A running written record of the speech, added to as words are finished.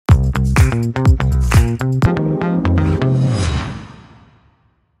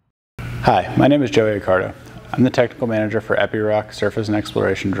Hi, my name is Joey Accardo. I'm the technical manager for Epiroc surface and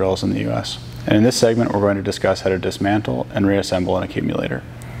exploration drills in the US. And in this segment, we're going to discuss how to dismantle and reassemble an accumulator.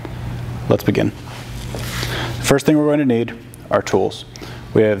 Let's begin. The first thing we're going to need are tools.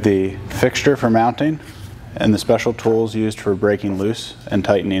 We have the fixture for mounting and the special tools used for breaking loose and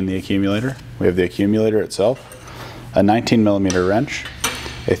tightening the accumulator. We have the accumulator itself, a 19mm wrench,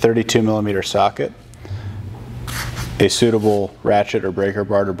 a 32mm socket, a suitable ratchet or breaker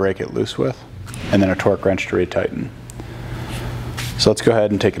bar to break it loose with, and then a torque wrench to retighten. So let's go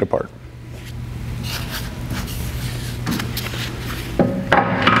ahead and take it apart.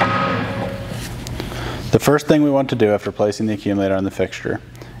 The first thing we want to do after placing the accumulator on the fixture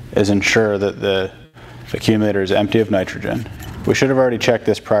is ensure that the accumulator is empty of nitrogen. We should have already checked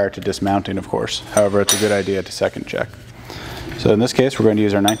this prior to dismounting, of course. However, it's a good idea to second check. So in this case, we're going to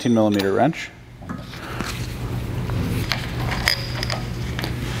use our 19mm wrench.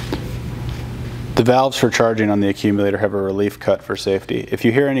 The valves for charging on the accumulator have a relief cut for safety. If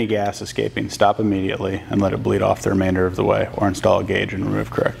you hear any gas escaping, stop immediately and let it bleed off the remainder of the way, or install a gauge and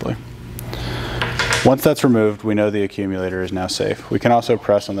remove correctly. Once that's removed, we know the accumulator is now safe. We can also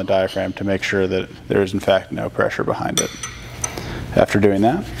press on the diaphragm to make sure that there is in fact no pressure behind it. After doing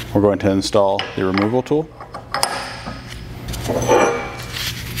that, we're going to install the removal tool,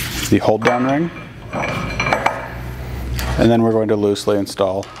 the hold down ring, and then we're going to loosely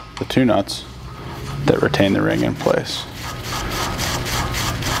install the two nuts that retain the ring in place.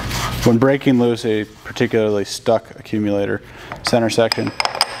 When breaking loose a particularly stuck accumulator center section,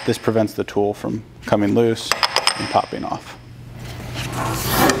 this prevents the tool from coming loose and popping off.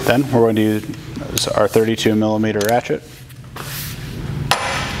 Then we're going to use our 32mm ratchet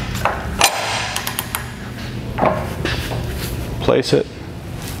place it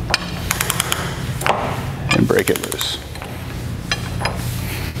and break it loose.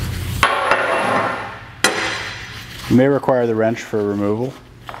 You may require the wrench for removal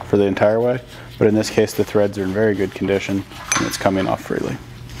for the entire way, but in this case the threads are in very good condition and it's coming off freely.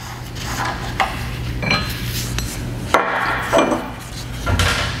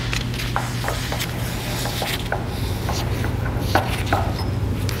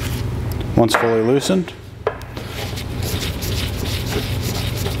 Once fully loosened,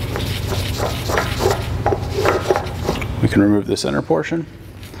 we can remove the center portion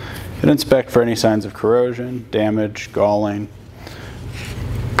and inspect for any signs of corrosion, damage, galling,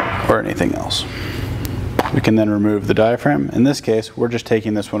 or anything else. We can then remove the diaphragm. In this case, we're just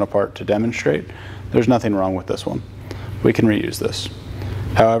taking this one apart to demonstrate. There's nothing wrong with this one. We can reuse this.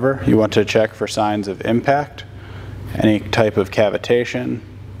 However, you want to check for signs of impact, any type of cavitation,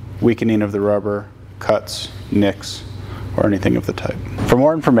 weakening of the rubber, cuts, nicks, or anything of the type. For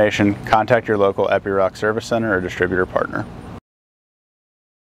more information, contact your local Epiroc service center or distributor partner.